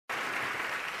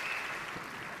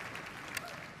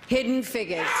Hidden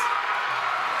Figures. The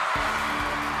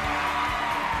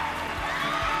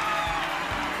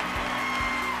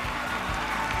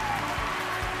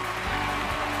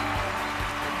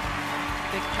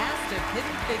cast of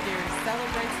Hidden Figures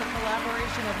celebrates the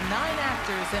collaboration of 9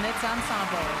 actors in its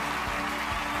ensemble.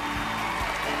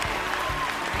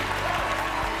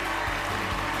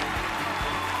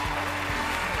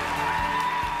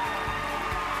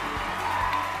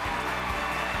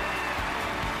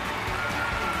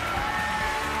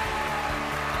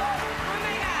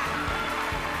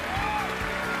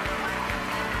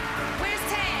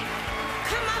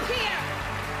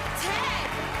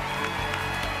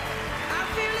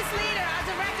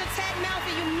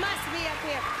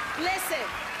 Listen.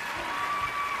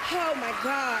 Oh my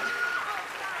God.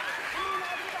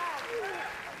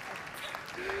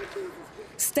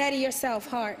 Steady yourself,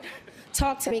 heart.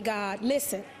 Talk to me, God.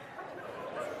 Listen.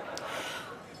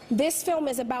 This film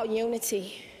is about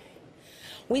unity.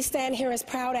 We stand here as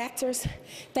proud actors,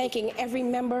 thanking every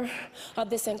member of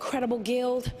this incredible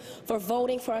guild for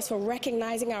voting for us, for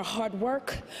recognizing our hard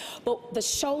work. But the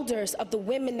shoulders of the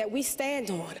women that we stand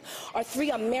on are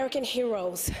 3 American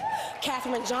heroes: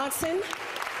 Katherine Johnson,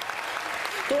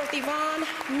 Dorothy Vaughan,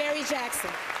 Mary Jackson.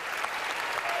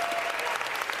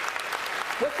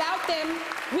 Without them,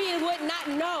 we would not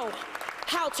know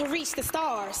how to reach the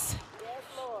stars.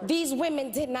 These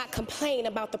women did not complain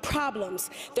about the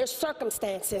problems, their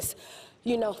circumstances,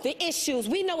 you know, the issues.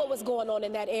 We know what was going on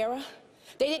in that era.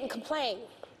 They didn't complain.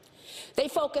 They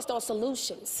focused on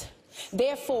solutions.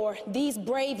 Therefore, these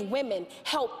brave women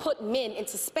helped put men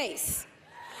into space.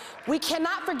 We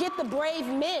cannot forget the brave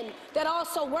men that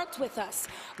also worked with us.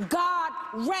 God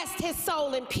rest his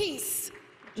soul in peace.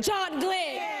 John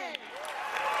Glenn.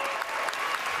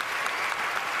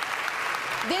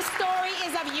 This story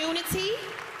is of unity.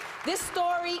 This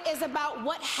story is about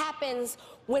what happens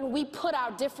when we put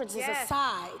our differences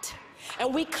aside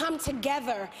and we come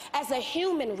together as a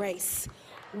human race.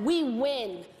 We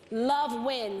win. Love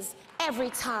wins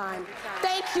every time.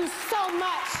 Thank you so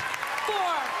much for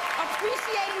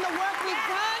appreciating the work we've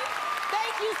done.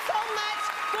 Thank you so much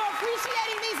for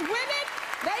appreciating these women.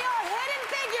 They are hidden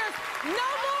figures no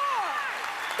more.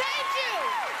 Thank you.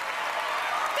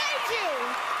 Thank you.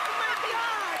 Oh my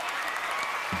God.